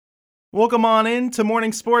Welcome on in to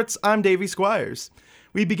Morning Sports. I'm Davey Squires.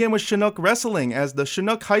 We begin with Chinook Wrestling as the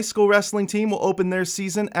Chinook High School Wrestling team will open their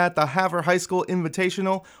season at the Havre High School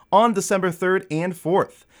Invitational on December 3rd and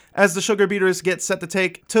 4th. As the Sugar Beaters get set to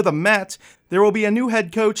take to the mat, there will be a new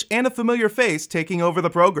head coach and a familiar face taking over the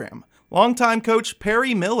program. Longtime coach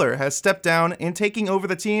Perry Miller has stepped down, and taking over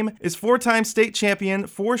the team is four-time state champion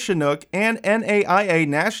for Chinook and NAIA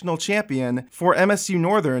national champion for MSU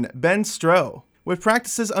Northern, Ben Stroh. With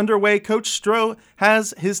practices underway, Coach Stroh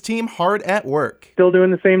has his team hard at work. Still doing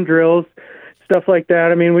the same drills, stuff like that.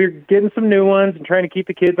 I mean, we're getting some new ones and trying to keep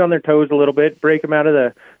the kids on their toes a little bit, break them out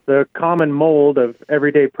of the common mold of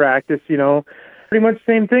everyday practice, Pretty much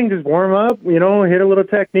the same thing, just warm up, hit a little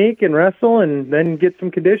technique and wrestle and then get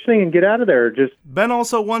some conditioning and get out of there. Ben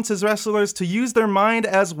also wants his wrestlers to use their mind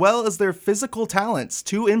as well as their physical talents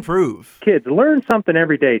to improve. Kids, learn something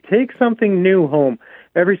every day. Take something new home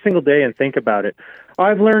every single day and think about it.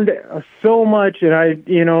 I've learned so much, and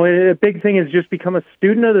a big thing is just become a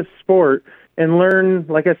student of the sport and learn,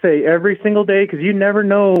 like I say, every single day, because you never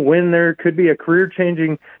know when there could be a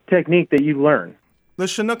career-changing technique that you learn. The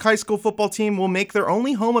Chinook High School football team will make their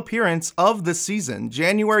only home appearance of the season,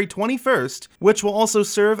 January 21st, which will also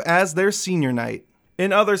serve as their senior night.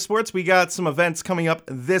 In other sports, we got some events coming up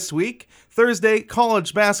this week. Thursday,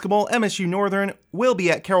 college basketball, MSU Northern will be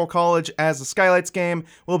at Carroll College as the Skylights game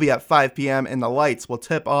will be at 5 p.m. and the Lights will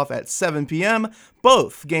tip off at 7 p.m.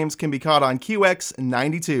 Both games can be caught on QX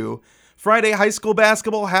 92. Friday, high school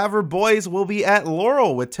basketball, Havre boys will be at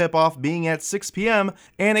Laurel with tip-off being at 6 p.m.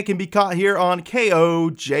 and it can be caught here on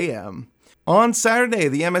KOJM. On Saturday,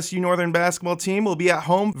 the MSU Northern basketball team will be at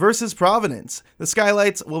home versus Providence. The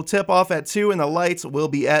Skylights will tip off at 2 and the Lights will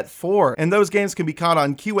be at 4, and those games can be caught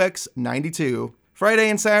on QX 92.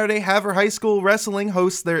 Friday and Saturday, Havre High School Wrestling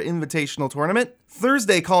hosts their invitational tournament.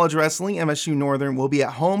 Thursday, college wrestling, MSU Northern will be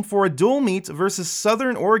at home for a dual meet versus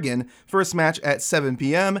Southern Oregon, first match at 7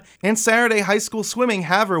 p.m. And Saturday, high school swimming,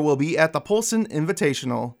 Havre will be at the Polson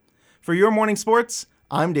Invitational. For your morning sports,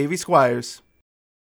 I'm Davey Squires.